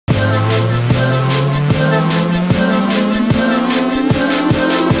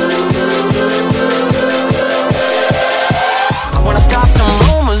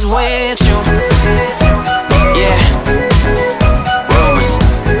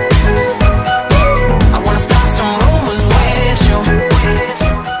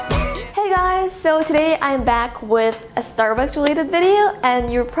I'm back with a Starbucks related video,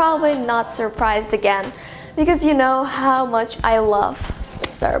 and you're probably not surprised again because you know how much I love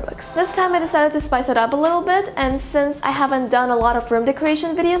Starbucks. This time I decided to spice it up a little bit, and since I haven't done a lot of room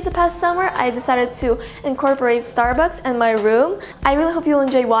decoration videos the past summer, I decided to incorporate Starbucks in my room. I really hope you'll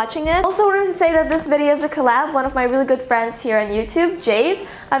enjoy watching it. Also wanted to say that this video is a collab. One of my really good friends here on YouTube, Jade,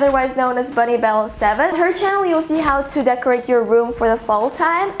 otherwise known as BunnyBell7. On her channel you'll see how to decorate your room for the fall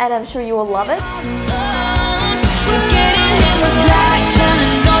time, and I'm sure you will love it.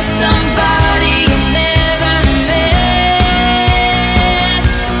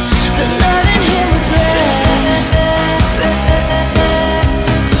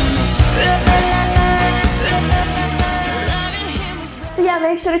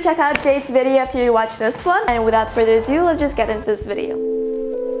 Make sure to check out Jade's video after you watch this one. And without further ado, let's just get into this video.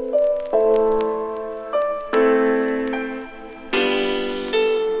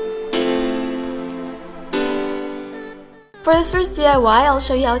 For this first DIY, I'll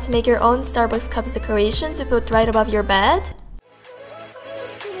show you how to make your own Starbucks cups decoration to put right above your bed.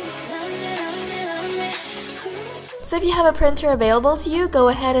 So if you have a printer available to you, go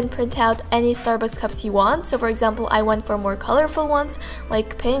ahead and print out any Starbucks cups you want. So for example, I went for more colorful ones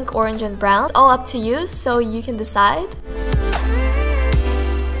like pink, orange, and brown. It's all up to you, so you can decide.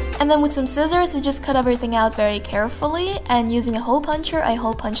 And then with some scissors, I just cut everything out very carefully, and using a hole puncher, I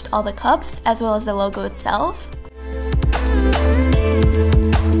hole punched all the cups as well as the logo itself.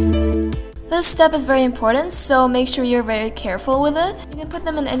 This step is very important, so make sure you're very careful with it. You can put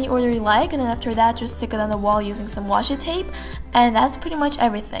them in any order you like, and then after that just stick it on the wall using some washi tape, and that's pretty much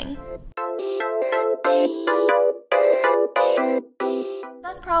everything.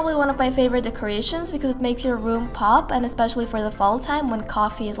 That's probably one of my favorite decorations because it makes your room pop, and especially for the fall time when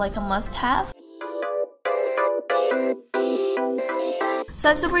coffee is like a must-have. So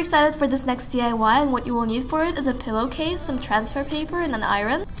I'm super excited for this next DIY, and what you will need for it is a pillowcase, some transfer paper, and an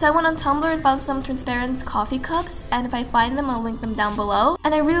iron. So I went on Tumblr and found some transparent coffee cups, and if I find them, I'll link them down below.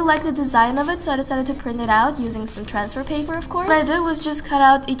 And I really like the design of it, so I decided to print it out using some transfer paper, of course. What I did was just cut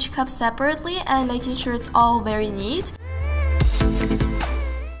out each cup separately and making sure it's all very neat.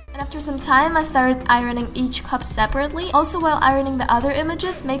 After some time, I started ironing each cup separately. Also, while ironing the other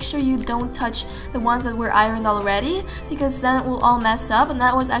images, make sure you don't touch the ones that were ironed already, because then it will all mess up, and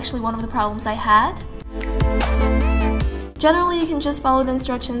that was actually one of the problems I had. Generally, you can just follow the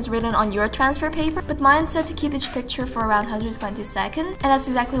instructions written on your transfer paper, but mine said to keep each picture for around 120 seconds, and that's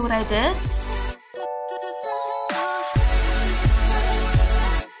exactly what I did.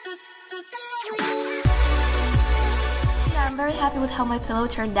 I'm very happy with how my pillow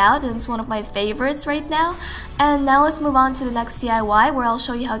turned out, and it's one of my favorites right now. And now let's move on to the next DIY, where I'll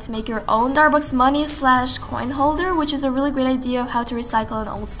show you how to make your own Starbucks money/coin holder, which is a really great idea of how to recycle an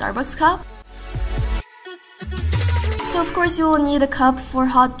old Starbucks cup. So of course you will need a cup for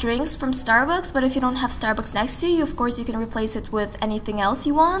hot drinks from Starbucks, but if you don't have Starbucks next to you, of course you can replace it with anything else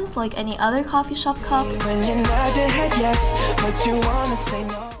you want, like any other coffee shop cup.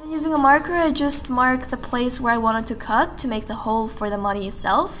 Using a marker, I just mark the place where I wanted to cut to make the hole for the money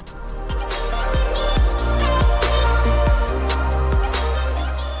itself.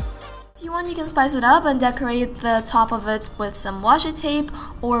 If you want, you can spice it up and decorate the top of it with some washi tape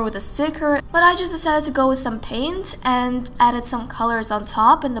or with a sticker, but I just decided to go with some paint and added some colors on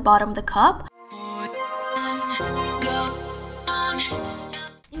top and the bottom of the cup.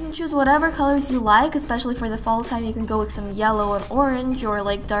 You can choose whatever colors you like, especially for the fall time. You can go with some yellow and orange or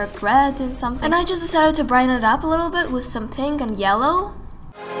like dark red and something. And I just decided to brighten it up a little bit with some pink and yellow.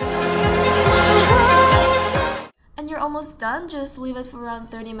 And you're almost done, just leave it for around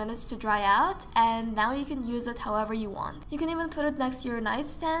 30 minutes to dry out, and now you can use it however you want. You can even put it next to your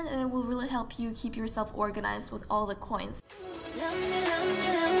nightstand, and it will really help you keep yourself organized with all the coins.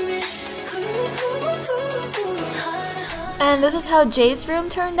 And this is how Jade's room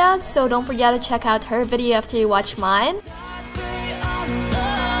turned out, so don't forget to check out her video after you watch mine.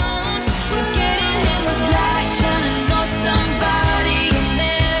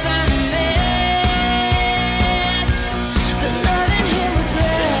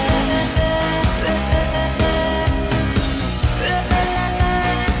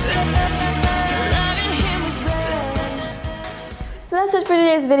 So that's it for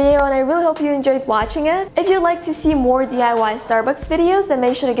today's video, and I really hope you enjoyed watching it. If you'd like to see more DIY Starbucks videos, then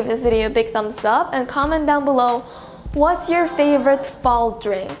make sure to give this video a big thumbs up and comment down below what's your favorite fall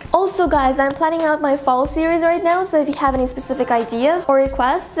drink. Also guys, I'm planning out my fall series right now, so if you have any specific ideas or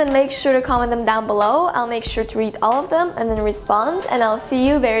requests, then make sure to comment them down below. I'll make sure to read all of them and then respond, and I'll see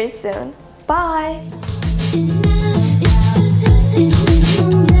you very soon. Bye!